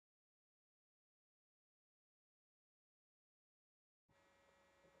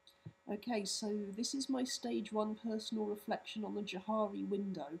Okay, so this is my stage one personal reflection on the Johari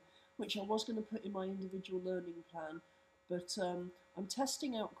window, which I was going to put in my individual learning plan, but I'm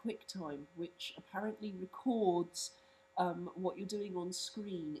testing out QuickTime, which apparently records what you're doing on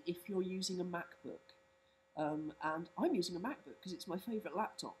screen if you're using a MacBook. And I'm using a MacBook because it's my favourite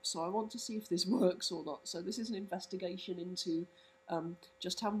laptop, so I want to see if this works or not. So this is an investigation into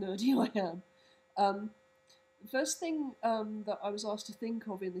just how nerdy I am. The first thing that I was asked to think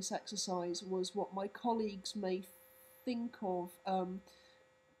of in this exercise was what my colleagues may think of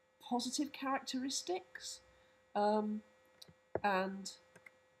positive characteristics. And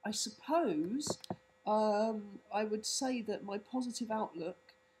I suppose I would say that my positive outlook,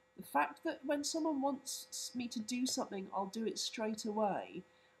 the fact that when someone wants me to do something, I'll do it straight away,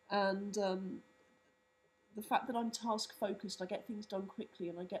 and the fact that I'm task focused, I get things done quickly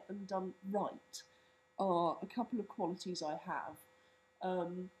and I get them done right, are a couple of qualities I have.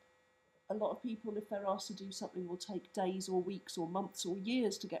 A lot of people, if they're asked to do something, will take days or weeks or months or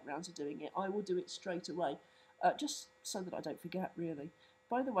years to get round to doing it. I will do it straight away, just so that I don't forget, really.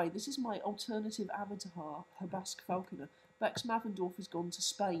 By the way, this is my alternative avatar, Habasque Falconer. Bex Mavendorf has gone to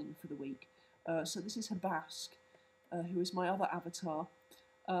Spain for the week, so this is Habasque, who is my other avatar,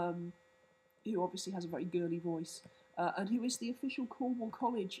 who obviously has a very girly voice, and who is the official Cornwall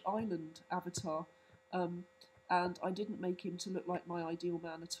College Island avatar, and I didn't make him to look like my ideal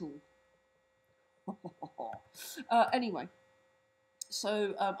man at all. Anyway,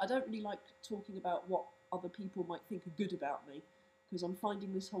 so I don't really like talking about what other people might think are good about me, because I'm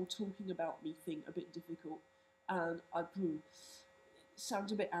finding this whole talking about me thing a bit difficult, and it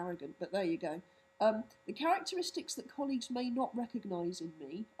sounds a bit arrogant, but there you go. The characteristics that colleagues may not recognise in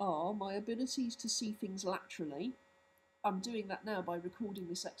me are my abilities to see things laterally. I'm doing that now by recording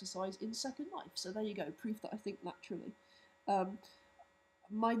this exercise in Second Life, so there you go, proof that I think laterally.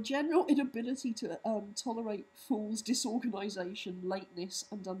 My general inability to tolerate fools, disorganisation, lateness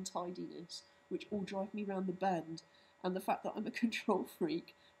and untidiness, which all drive me round the bend, and the fact that I'm a control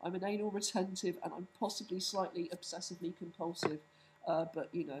freak, I'm an anal retentive, and I'm possibly slightly obsessively compulsive. But,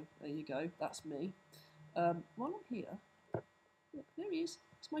 you know, there you go, that's me. While I'm here, look, there he is,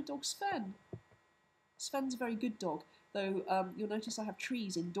 it's my dog Sven. Sven's a very good dog, though you'll notice I have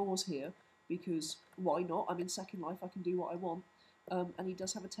trees indoors here, because why not? I'm in Second Life, I can do what I want. And he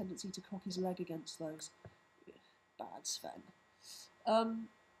does have a tendency to cock his leg against those. Bad Sven.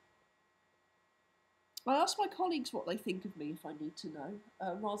 I ask my colleagues what they think of me if I need to know,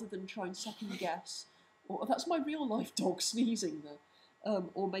 rather than try and second guess. Or that's my real life dog sneezing there,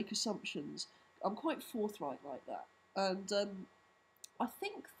 or make assumptions. I'm quite forthright like that. And I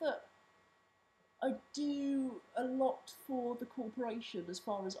think that I do a lot for the corporation as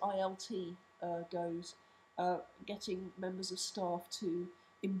far as ILT goes, getting members of staff to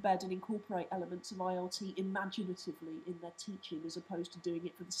embed and incorporate elements of ILT imaginatively in their teaching as opposed to doing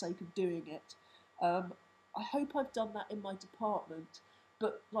it for the sake of doing it. I hope I've done that in my department,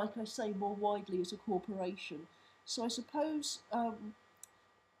 but like I say, more widely as a corporation. So I suppose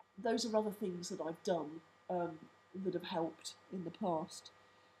those are other things that I've done that have helped in the past.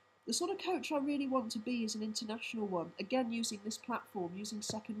 The sort of coach I really want to be is an international one, again using this platform, using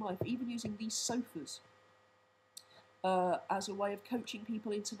Second Life, even using these sofas as a way of coaching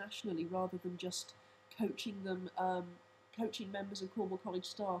people internationally rather than just coaching them, coaching members of Cornwall College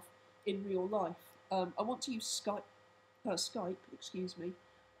staff in real life. I want to use Skype, excuse me,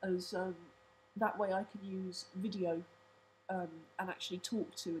 as that way I can use video and actually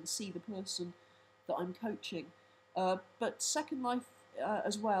talk to and see the person that I'm coaching. But Second Life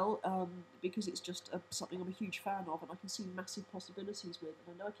as well, because it's just something I'm a huge fan of and I can see massive possibilities with,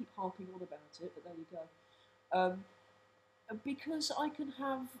 and I know I keep harping on about it, but there you go. Because I can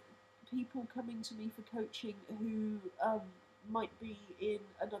have people coming to me for coaching who might be in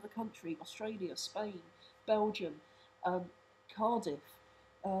another country, Australia, Spain, Belgium, Cardiff,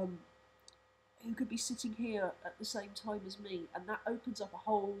 who could be sitting here at the same time as me, and that opens up a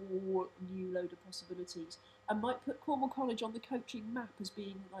whole new load of possibilities and might put Cornwall College on the coaching map as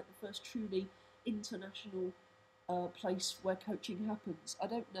being like the first truly international place where coaching happens. I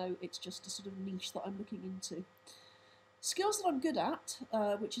don't know, it's just a sort of niche that I'm looking into. Skills that I'm good at,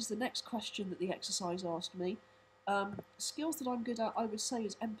 which is the next question that the exercise asked me. Skills that I'm good at, I would say,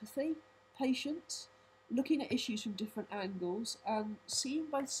 is empathy, patience, looking at issues from different angles, and seeing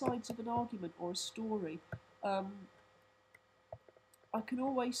both sides of an argument or a story. I can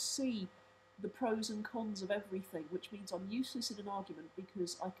always see the pros and cons of everything, which means I'm useless in an argument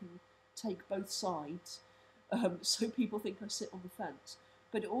because I can take both sides, so people think I sit on the fence.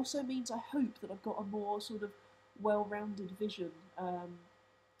 But it also means I hope that I've got a more sort of well-rounded vision,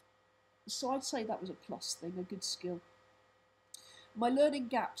 So I'd say that was a plus thing, a good skill. My learning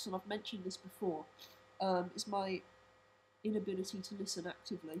gaps, and I've mentioned this before, is my inability to listen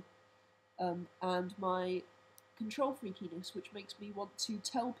actively, and my control freakiness, which makes me want to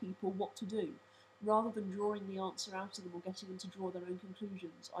tell people what to do. Rather than drawing the answer out of them or getting them to draw their own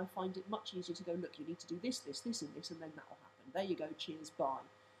conclusions, I find it much easier to go, look, you need to do this, this, this, and this, and then that will happen. There you go, cheers, bye.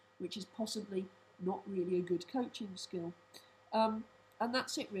 Which is possibly not really a good coaching skill. And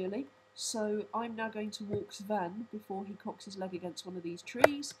that's it, really. So I'm now going to walk Sven before he cocks his leg against one of these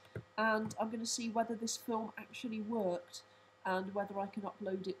trees, and I'm going to see whether this film actually worked and whether I can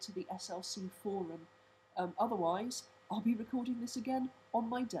upload it to the SLC forum. Otherwise, I'll be recording this again on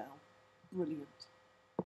my Dell. Brilliant.